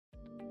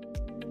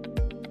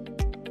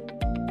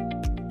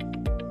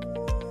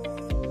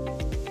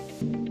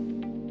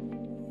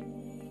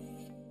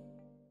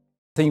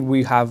think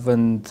we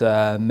haven't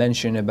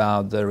mentioned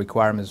about the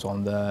requirements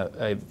on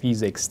the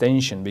visa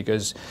extension,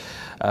 because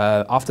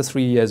after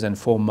 3 years and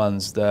 4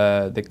 months,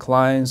 the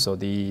clients or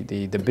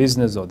the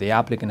business or the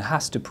applicant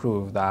has to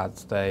prove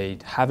that they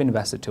have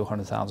invested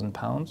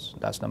 £200,000.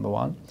 That's number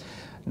one.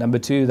 Number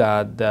two,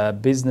 that the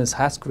business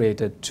has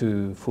created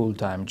 2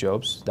 full-time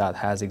jobs that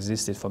has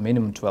existed for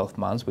minimum 12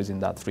 months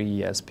within that 3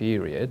 years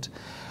period.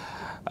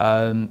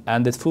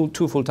 And the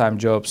 2 full-time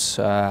jobs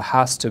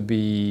has to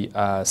be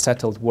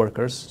settled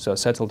workers. So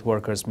settled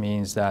workers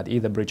means that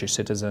either British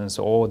citizens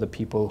or the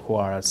people who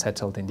are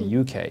settled in the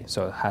UK,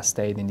 so has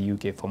stayed in the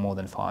UK for more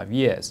than 5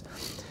 years.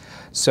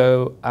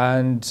 So,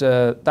 and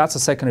that's a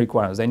second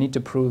requirement. They need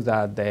to prove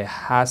that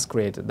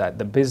that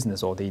the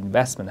business or the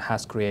investment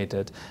has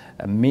created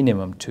a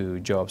minimum 2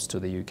 jobs to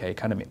the UK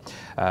economy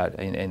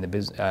in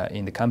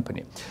the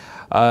company.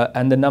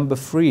 And the number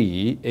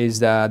 3 is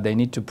that they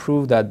need to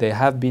prove that they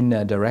have been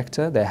a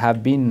director, they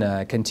have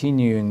been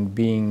continuing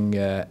being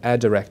a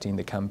director in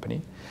the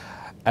company.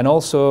 And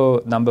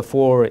also number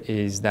 4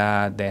 is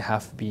that they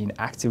have been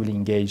actively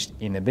engaged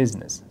in a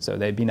business. So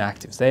they've been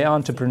active. They are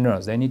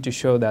entrepreneurs. They need to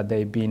show that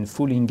they've been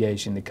fully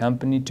engaged in the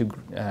company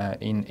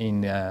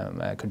in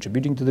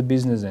contributing to the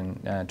business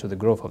and to the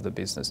growth of the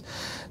business.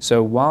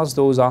 So whilst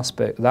those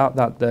aspects,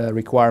 that the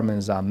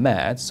requirements are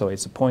met, so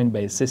it's a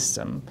point-based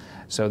system,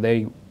 so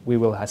we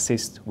will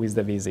assist with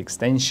the visa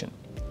extension.